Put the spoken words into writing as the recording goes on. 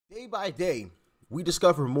Day by day, we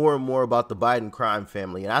discover more and more about the Biden crime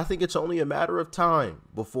family, and I think it's only a matter of time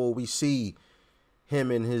before we see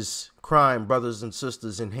him and his crime brothers and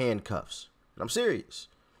sisters in handcuffs. And I'm serious.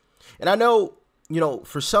 And I know,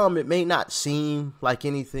 for some, it may not seem like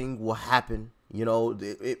anything will happen.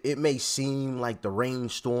 It may seem like the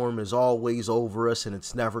rainstorm is always over us and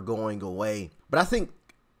it's never going away. But I think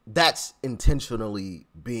that's intentionally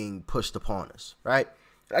being pushed upon us, right?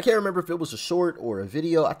 I can't remember if it was a short or a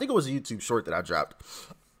video. I think it was a YouTube short that I dropped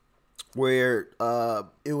where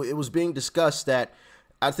it was being discussed that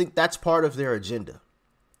I think that's part of their agenda,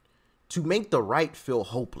 to make the right feel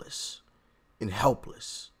hopeless and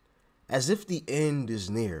helpless, as if the end is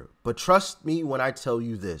near. But trust me when I tell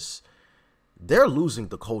you this, they're losing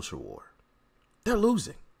the culture war. They're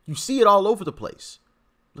losing. You see it all over the place.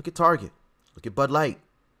 Look at Target. Look at Bud Light.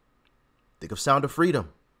 Think of Sound of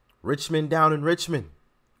Freedom. Richmond down in Richmond.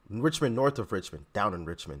 Richmond north of Richmond. Down in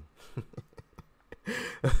Richmond.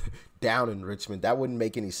 Down in Richmond. That wouldn't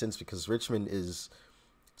make any sense because Richmond is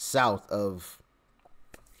south of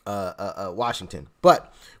Washington.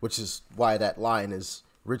 But, which is why that line is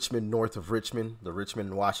Richmond north of Richmond. The Richmond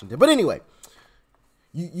and Washington. But anyway,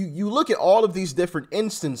 you look at all of these different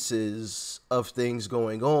instances of things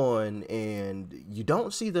going on and you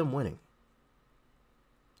don't see them winning.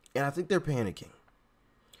 And I think they're panicking.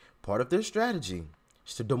 Part of their strategy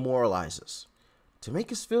is to demoralize us, to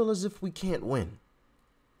make us feel as if we can't win.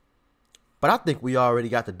 But I think we already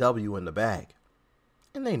got the W in the bag,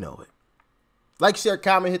 and they know it. Like, share,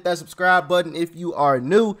 comment, hit that subscribe button if you are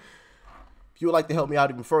new. If you would like to help me out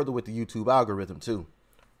even further with the YouTube algorithm too,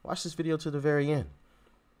 watch this video to the very end.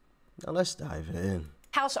 Now let's dive in.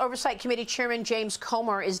 House Oversight Committee Chairman James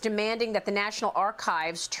Comer is demanding that the National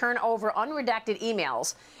Archives turn over unredacted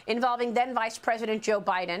emails involving then Vice President Joe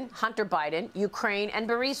Biden, Hunter Biden, Ukraine, and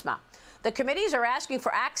Burisma. The committees are asking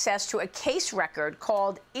for access to a case record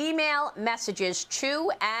called Email Messages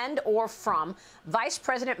to and or from Vice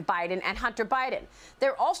President Biden and Hunter Biden.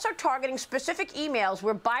 They're also targeting specific emails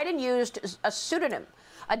where Biden used a pseudonym,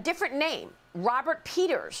 a different name, Robert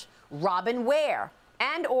Peters, Robin Ware,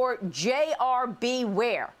 and or J.R.B.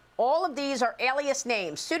 Ware. All of these are alias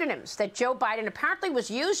names, pseudonyms that Joe Biden apparently was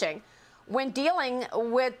using when dealing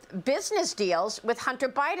with business deals with Hunter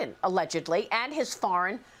Biden, allegedly, and his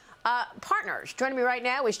foreign partners. Joining me right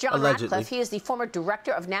now is John Ratcliffe. He is the former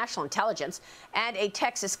Director of National Intelligence and a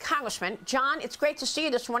Texas congressman. John, it's great to see you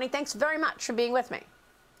this morning. Thanks very much for being with me.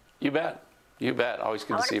 You bet. You bet. Always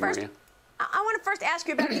good to see you, Maria. I want to first ask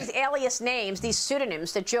you about these alias names, these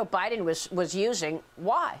pseudonyms that Joe Biden was using.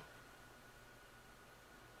 Why?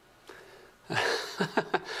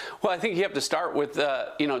 Well, I think you have to start with,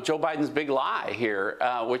 Joe Biden's big lie here,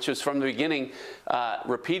 which was from the beginning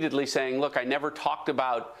repeatedly saying, look, I never talked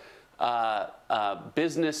about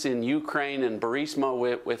business in Ukraine and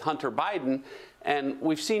Burisma with Hunter Biden. And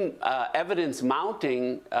we've seen evidence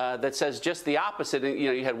mounting that says just the opposite.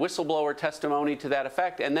 You had whistleblower testimony to that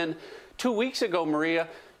effect. And then 2 weeks ago, Maria,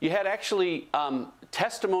 you had actually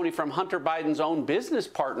testimony from Hunter Biden's own business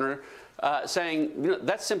partner saying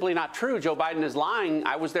that's simply not true. Joe Biden is lying.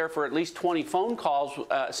 I was there for at least 20 phone calls,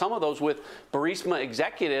 some of those with Burisma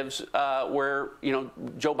executives where,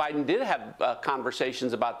 Joe Biden did have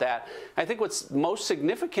conversations about that. I think what's most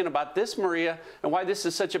significant about this, Maria, and why this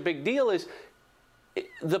is such a big deal is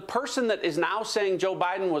the person that is now saying Joe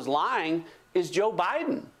Biden was lying is Joe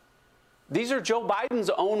Biden. These are Joe Biden's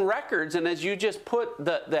own records, and as you just put,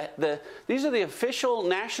 these are the official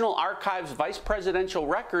National Archives vice presidential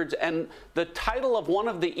records, and the title of one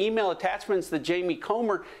of the email attachments that Jamie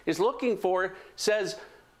Comer is looking for says,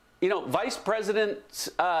 Vice President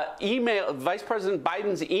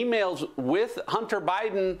Biden's emails with Hunter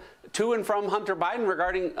Biden to and from Hunter Biden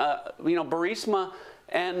regarding, Burisma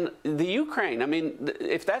and the Ukraine. I mean,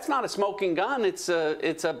 if that's not a smoking gun, it's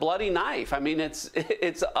a bloody knife. I mean, it's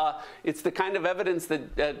the kind of evidence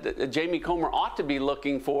that Jamie Comer ought to be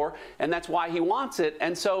looking for, and that's why he wants it.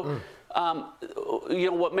 And so,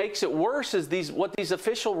 what makes it worse is what these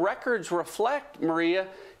official records reflect, Maria,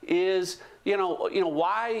 is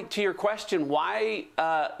why, to your question, why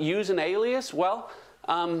use an alias? Well,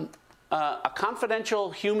 a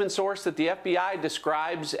confidential human source that the FBI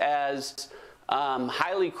describes as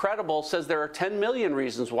highly credible says there are 10 million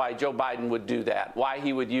reasons why Joe Biden would do that, why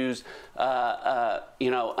he would use, an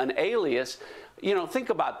alias. Think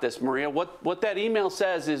about this, Maria. What that email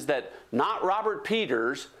says is that not Robert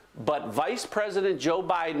Peters, but Vice President Joe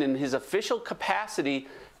Biden in his official capacity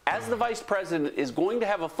as the vice president is going to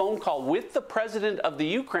have a phone call with the president of the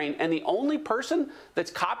Ukraine, and the only person that's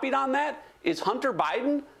copied on that is Hunter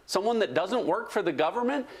Biden someone that doesn't work for the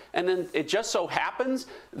government, and then it just so happens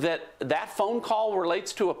that that phone call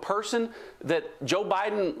relates to a person that Joe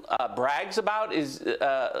Biden brags about is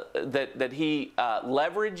that he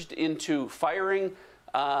leveraged into firing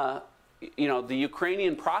the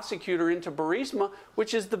Ukrainian prosecutor into Burisma,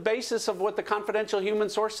 which is the basis of what the confidential human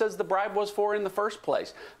source says the bribe was for in the first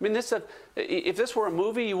place. I mean, if this were a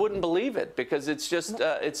movie, you wouldn't believe it, because it's just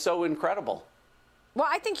it's so incredible. Well,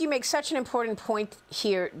 I think you make such an important point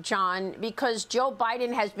here, John, because Joe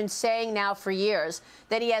Biden has been saying now for years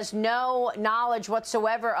that he has no knowledge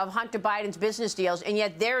whatsoever of Hunter Biden's business deals, and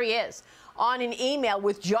yet there he is on an email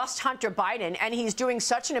with just Hunter Biden, and he's doing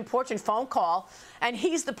such an important phone call, and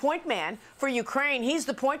he's the point man for Ukraine. He's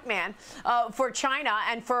the point man for China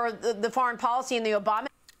and for the foreign policy in the Obama.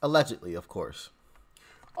 Allegedly, of course.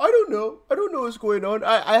 I don't know. I don't know what's going on.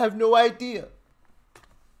 I have no idea.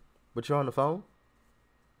 But you're on the phone?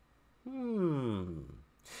 And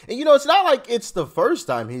it's not like it's the first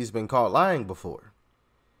time he's been caught lying before.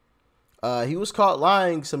 He was caught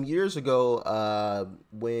lying some years ago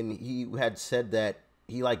when he had said that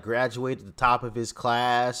he graduated at the top of his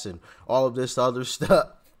class and all of this other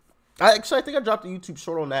stuff. I think I dropped a YouTube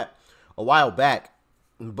short on that a while back,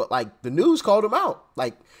 but the news called him out.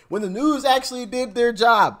 When the news actually did their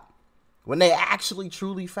job, when they actually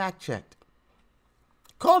truly fact checked,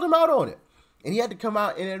 called him out on it. And he had to come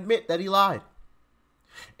out and admit that he lied.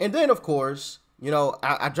 And then, of course,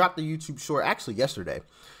 I dropped the YouTube short actually yesterday.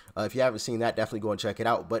 If you haven't seen that, definitely go and check it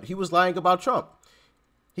out. But he was lying about Trump.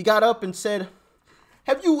 He got up and said,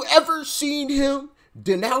 have you ever seen him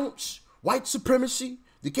denounce white supremacy,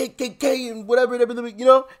 the KKK, and whatever,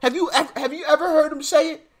 Have you ever heard him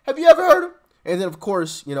say it? Have you ever heard him? And then, of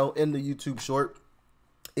course, in the YouTube short,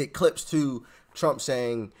 it clips to Trump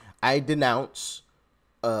saying, I denounce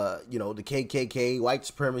the KKK, white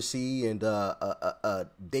supremacy, and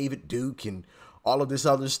David Duke, and all of this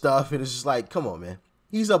other stuff. And it's just come on, man.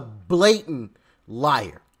 He's a blatant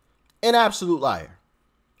liar, an absolute liar,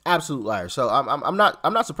 So I'm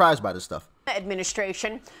not surprised by this stuff.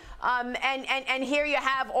 Administration, and here you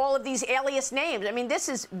have all of these alias names. I mean, this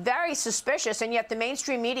is very suspicious, and yet the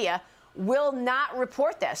mainstream media will not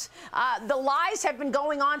report this. The lies have been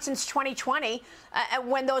going on since 2020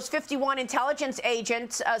 when those 51 intelligence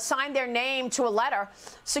agents signed their name to a letter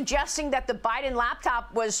suggesting that the Biden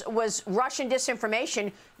laptop was Russian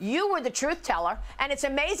disinformation. You were the truth teller. And it's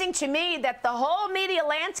amazing to me that the whole media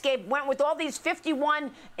landscape went with all these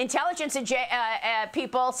 51 intelligence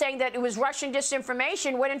people saying that it was Russian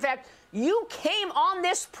disinformation, when in fact you came on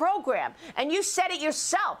this program and you said it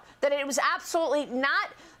yourself that it was absolutely not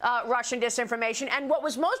Russian disinformation. And what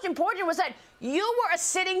was most important was that you were a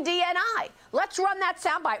sitting DNI. Let's run that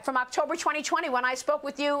soundbite from October 2020 when I spoke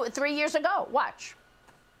with you 3 years ago. Watch.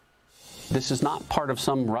 This is not part of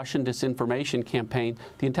some Russian disinformation campaign.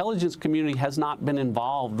 The intelligence community has not been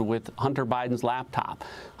involved with Hunter Biden's laptop.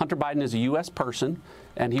 Hunter Biden is a U.S. person,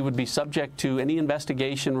 and he would be subject to any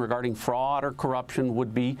investigation regarding fraud or corruption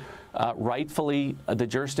would be rightfully the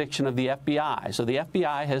jurisdiction of the FBI. So the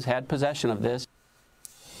FBI has had possession of this.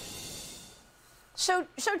 So,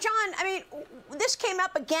 John, I mean, this came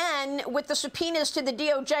up again with the subpoenas to the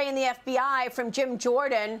DOJ and the FBI from Jim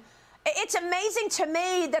Jordan. It's amazing to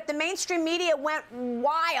me that the mainstream media went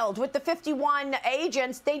wild with the 51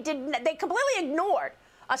 agents. They completely ignored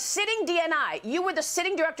a sitting DNI. You were the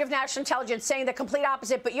sitting director of national intelligence saying the complete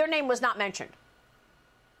opposite, but your name was not mentioned.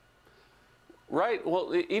 Right.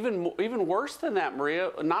 Well, even worse than that,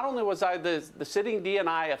 Maria, not only was I the sitting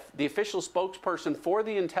DNI, the official spokesperson for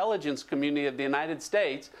the intelligence community of the United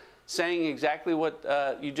States, saying exactly what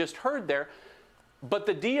you just heard there, but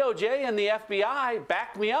the DOJ and the FBI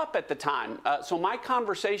backed me up at the time. So my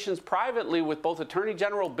conversations privately with both Attorney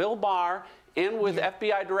General Bill Barr and with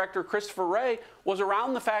FBI Director Christopher Wray was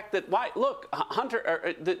around the fact that, look,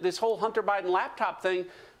 this whole Hunter Biden laptop thing,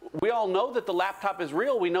 we all know that the laptop is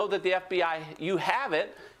real. We know that the FBI, you have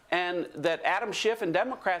it, and that Adam Schiff and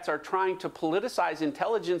Democrats are trying to politicize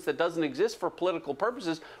intelligence that doesn't exist for political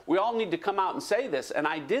purposes. We all need to come out and say this, and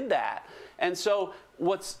I did that. And so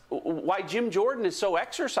why Jim Jordan is so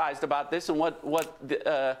exercised about this, and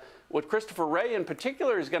what Christopher Wray in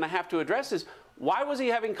particular is going to have to address is, why was he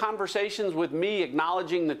having conversations with me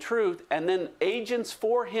acknowledging the truth, and then agents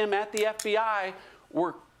for him at the FBI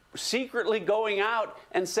were secretly going out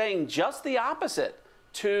and saying just the opposite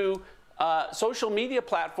to social media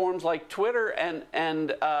platforms like Twitter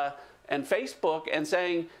and Facebook, and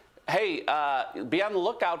saying, hey, be on the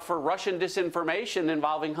lookout for Russian disinformation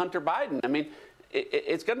involving Hunter Biden. I mean,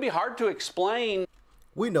 it's going to be hard to explain.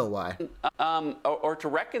 We know why. Or to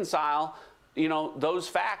reconcile you know, those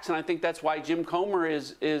facts, and I think that's why Jim Comer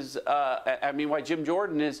why Jim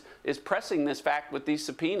Jordan is pressing this fact with these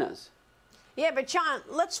subpoenas. Yeah, but John,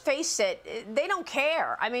 let's face it, they don't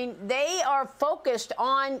care. I mean, they are focused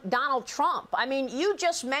on Donald Trump. I mean, you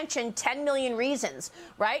just mentioned 10 million reasons,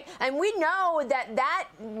 right? And we know that that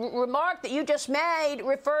remark that you just made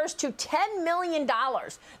refers to $10 million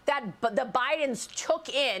that the Bidens took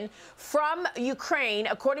in from Ukraine,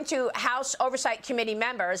 according to House Oversight Committee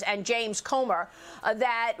members and James Comer,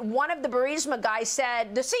 that one of the Burisma guys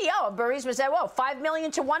said, the CEO of Burisma said, well, 5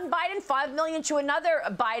 million to one Biden, 5 million to another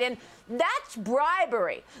Biden. That's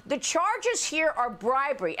bribery. The charges here are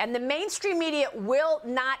bribery, and the mainstream media will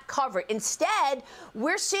not cover it. Instead,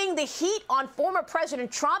 we're seeing the heat on former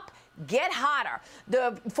President Trump get hotter.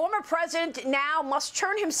 The former president now must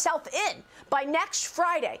turn himself in by next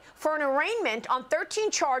Friday for an arraignment on 13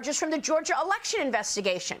 charges from the Georgia election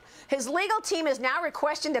investigation. His legal team is now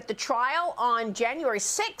requesting that the trial on January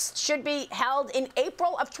 6th should be held in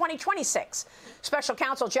April of 2026. Special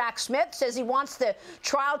counsel Jack Smith says he wants the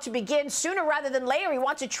trial to begin sooner rather than later. He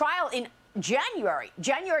wants a trial in January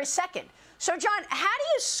 2nd. So, John, how do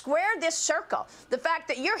you square this circle? The fact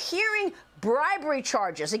that you're hearing bribery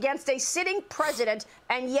charges against a sitting president,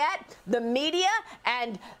 and yet the media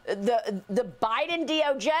and the Biden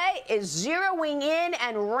DOJ is zeroing in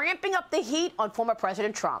and ramping up the heat on former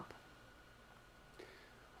President Trump.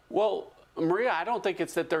 Well, Maria, I don't think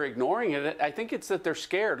it's that they're ignoring it. I think it's that they're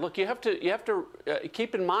scared. Look, you have to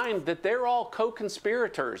keep in mind that they're all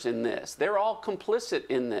co-conspirators in this. They're all complicit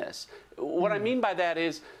in this. What I mean by that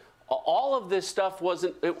is all of this stuff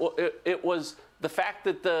wasn't. It was the fact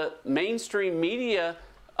that the mainstream media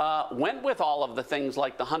went with all of the things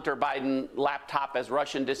like the Hunter Biden laptop as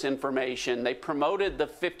Russian disinformation. They promoted the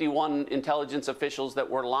 51 intelligence officials that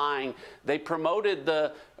were lying. They promoted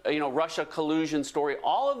the Russia collusion story.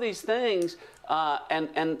 All of these things,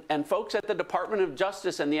 and folks at the Department of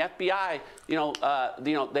Justice and the FBI,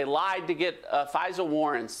 they lied to get FISA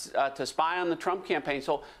warrants to spy on the Trump campaign.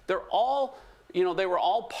 So they're all. They were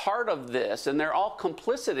all part of this, and they're all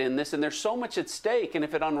complicit in this, and there's so much at stake. And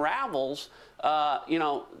if it unravels,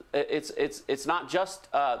 it's not just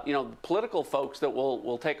political folks that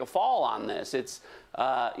will take a fall on this. It's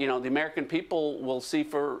the American people will see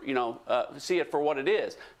it for what it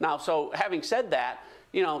is. Now, so having said that,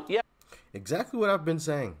 yeah, exactly what I've been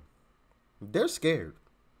saying. They're scared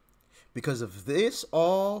because if this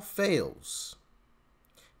all fails,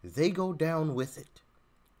 they go down with it.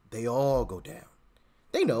 They all go down.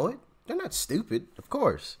 They know it. They're not stupid, of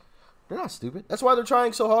course. They're not stupid. That's why they're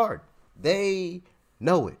trying so hard. They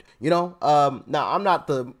know it. Now, I'm not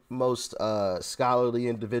the most scholarly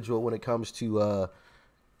individual when it comes to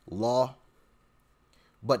law,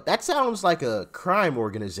 but that sounds like a crime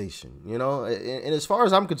organization, And as far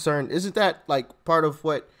as I'm concerned, isn't that like part of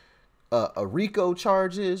what a RICO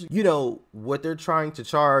charge is? What they're trying to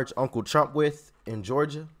charge Uncle Trump with in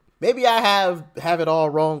Georgia? Maybe I have it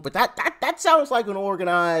all wrong, but that sounds like an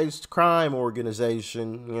organized crime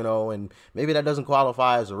organization, and maybe that doesn't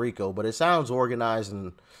qualify as a RICO, but it sounds organized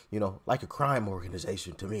and, like a crime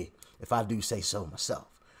organization to me, if I do say so myself.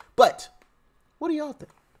 But what do y'all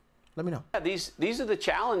think? Let me know. Yeah, these are the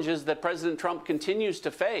challenges that President Trump continues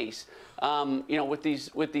to face, with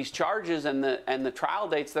these charges and the trial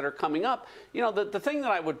dates that are coming up. The thing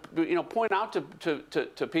that I would point out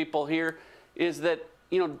to people here is that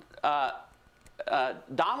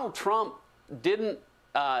Donald Trump didn't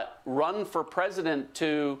run for president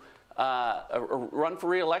run for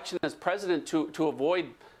re-election as president to avoid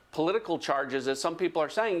political charges, as some people are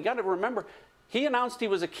saying. You got to remember, he announced he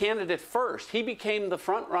was a candidate first. He became the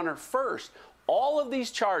front runner first. All of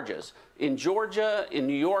these charges in Georgia, in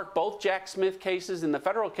New York, both Jack Smith cases and the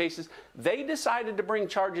federal cases, they decided to bring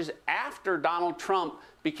charges after Donald Trump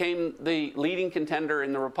became the leading contender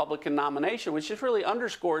in the Republican nomination, which just really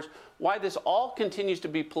underscores why this all continues to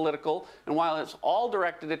be political and why it's all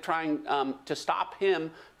directed at trying to stop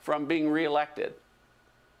him from being reelected.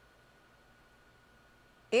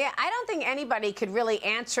 Yeah, I don't think anybody could really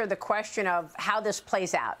answer the question of how this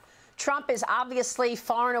plays out. Trump is obviously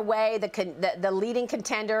far and away the leading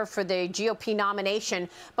contender for the GOP nomination,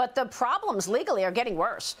 but the problems legally are getting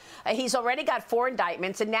worse. He's already got 4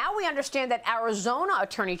 indictments, and now we understand that Arizona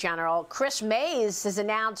Attorney General Chris Mays has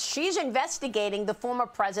announced she's investigating the former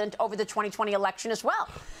president over the 2020 election as well.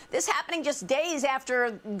 This happening just days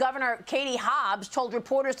after Governor Katie Hobbs told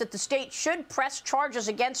reporters that the state should press charges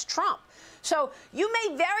against Trump. So you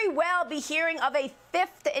may very well be hearing of a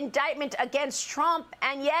 5th indictment against Trump,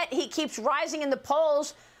 and yet he keeps rising in the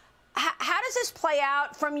polls. How does this play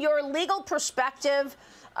out from your legal perspective?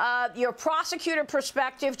 your prosecutor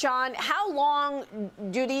perspective, John, how long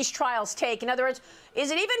do these trials take? In other words, is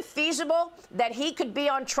it even feasible that he could be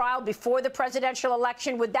on trial before the presidential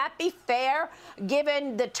election? Would that be fair,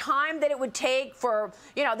 given the time that it would take for,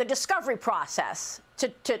 you know, the discovery process to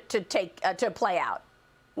play out?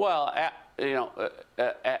 Well,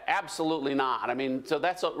 absolutely not. I mean, so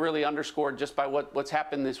that's really underscored just by what's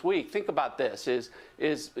happened this week. Think about this: is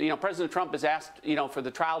you know, President Trump has asked, you know, for the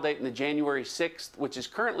trial date in the January 6th, which is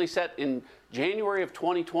currently set in January of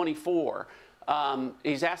 2024.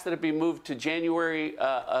 He's asked that it be moved to January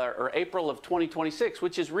or April of 2026,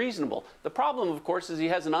 which is reasonable. The problem, of course, is he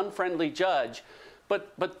has an unfriendly judge.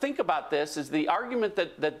 But think about this: is the argument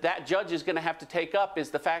that judge is going to have to take up is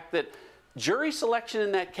the fact that jury selection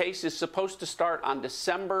in that case is supposed to start on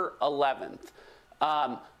December 11th.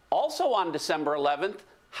 Also on December 11th,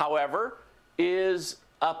 however, is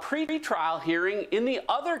a pre-trial hearing in the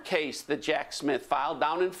other case that Jack Smith filed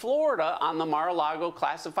down in Florida on the Mar-a-Lago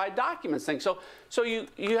classified documents thing. So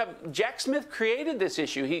you have Jack Smith created this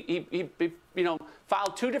issue. He you know,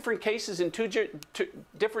 filed two different cases in two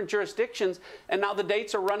different jurisdictions, and now the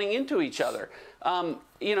dates are running into each other.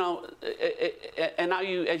 You know, and now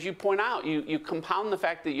as you point out, you compound the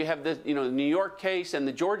fact that you have the, you know, the New York case and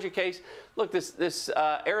the Georgia case. Look, this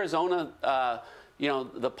Arizona, you know,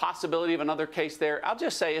 the possibility of another case there. I'll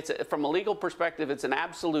just say, from a legal perspective, it's an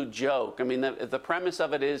absolute joke. I mean, the premise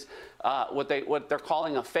of it is what they're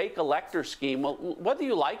calling a fake elector scheme. Well, whether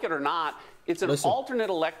you like it or not, it's an alternate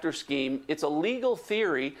elector scheme. It's a legal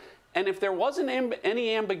theory. And if there wasn't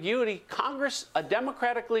any ambiguity, Congress, a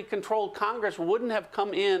democratically controlled Congress, wouldn't have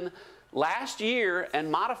come in last year and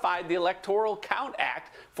modified the Electoral Count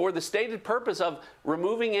Act for the stated purpose of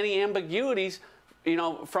removing any ambiguities, you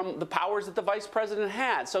know, from the powers that the vice president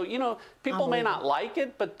had. So, you know, people may not like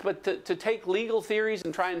it, but to take legal theories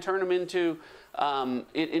and try and turn them into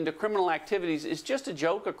criminal activities is just a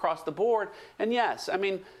joke across the board. And yes, I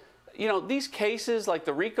mean, you know, these cases like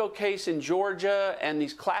the RICO case in Georgia and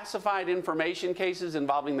these classified information cases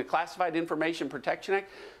involving the Classified Information Protection Act,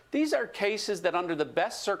 these are cases that under the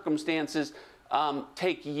best circumstances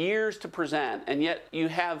take years to present. And yet you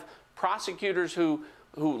have prosecutors who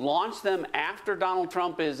launched them after Donald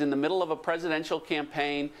Trump is in the middle of a presidential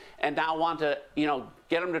campaign and now want to, you know,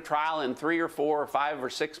 get them to trial in 3 or 4 or 5 or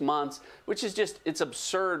 6 months, which is just, it's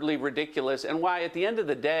absurdly ridiculous. And why at the end of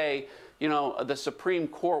the day, you know, the Supreme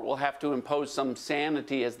Court will have to impose some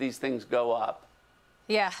sanity as these things go up.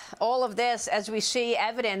 Yeah, all of this as we see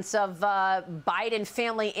evidence of Biden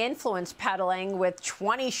family influence peddling with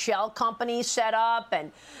 20 shell companies set up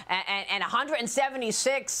and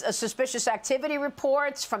 176 suspicious activity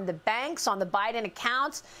reports from the banks on the Biden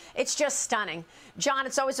accounts. It's just stunning. John,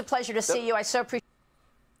 it's always a pleasure to see you. I so appreciate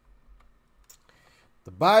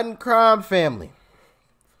the Biden crime family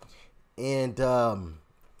and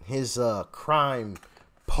his crime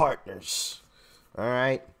partners. All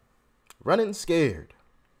right. Running scared.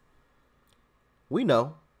 We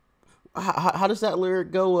know. How does that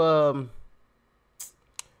lyric go?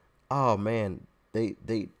 Oh man,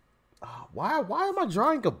 why am I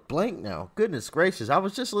drawing a blank now? Goodness gracious. I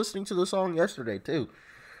was just listening to the song yesterday too.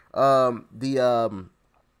 The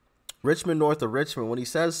Richmond North of Richmond, when he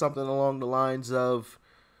says something along the lines of,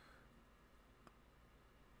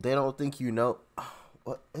 they don't think you know.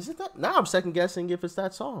 What is it that? Now I'm second guessing if it's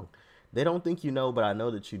that song. They don't think you know, but I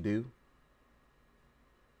know that you do.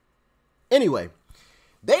 Anyway,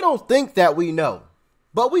 they don't think that we know,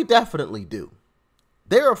 but we definitely do.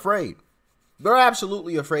 They're afraid. They're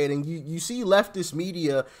absolutely afraid. And you see leftist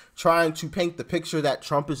media trying to paint the picture that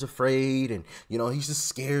Trump is afraid and, you know, he's a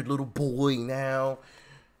scared little boy now.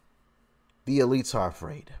 The elites are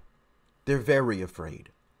afraid. They're very afraid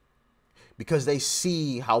because they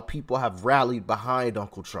see how people have rallied behind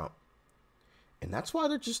Uncle Trump. And that's why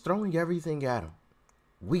they're just throwing everything at him.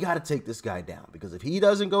 We got to take this guy down because if he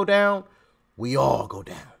doesn't go down, we all go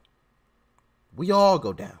down. We all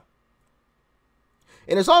go down.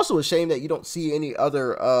 And it's also a shame that you don't see any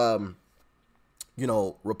other, you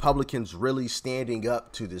know, Republicans really standing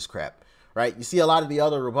up to this crap, right? You see a lot of the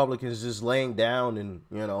other Republicans just laying down and,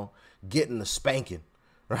 you know, getting the spanking,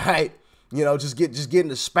 right? You know, just getting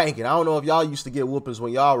the spanking. I don't know if y'all used to get whoopings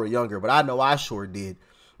when y'all were younger, but I know I sure did.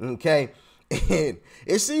 Okay. And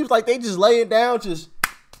it seems like they just laying down, just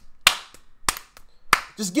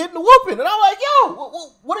getting the whooping. And I'm like, yo,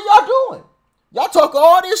 what are y'all doing? Y'all talk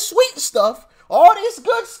all this sweet stuff, all this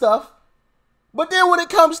good stuff. But then when it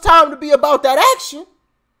comes time to be about that action,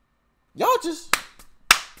 y'all just...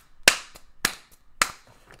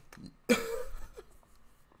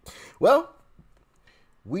 Well,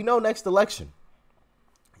 we know next election.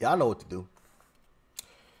 Y'all know what to do.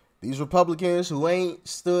 These Republicans who ain't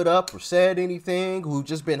stood up or said anything, who've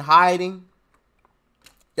just been hiding,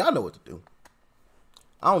 y'all know what to do.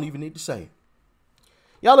 I don't even need to say it.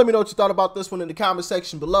 Y'all let me know what you thought about this one in the comment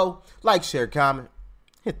section below. Like, share, comment.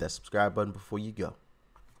 Hit that subscribe button before you go.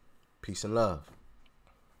 Peace and love.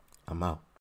 I'm out.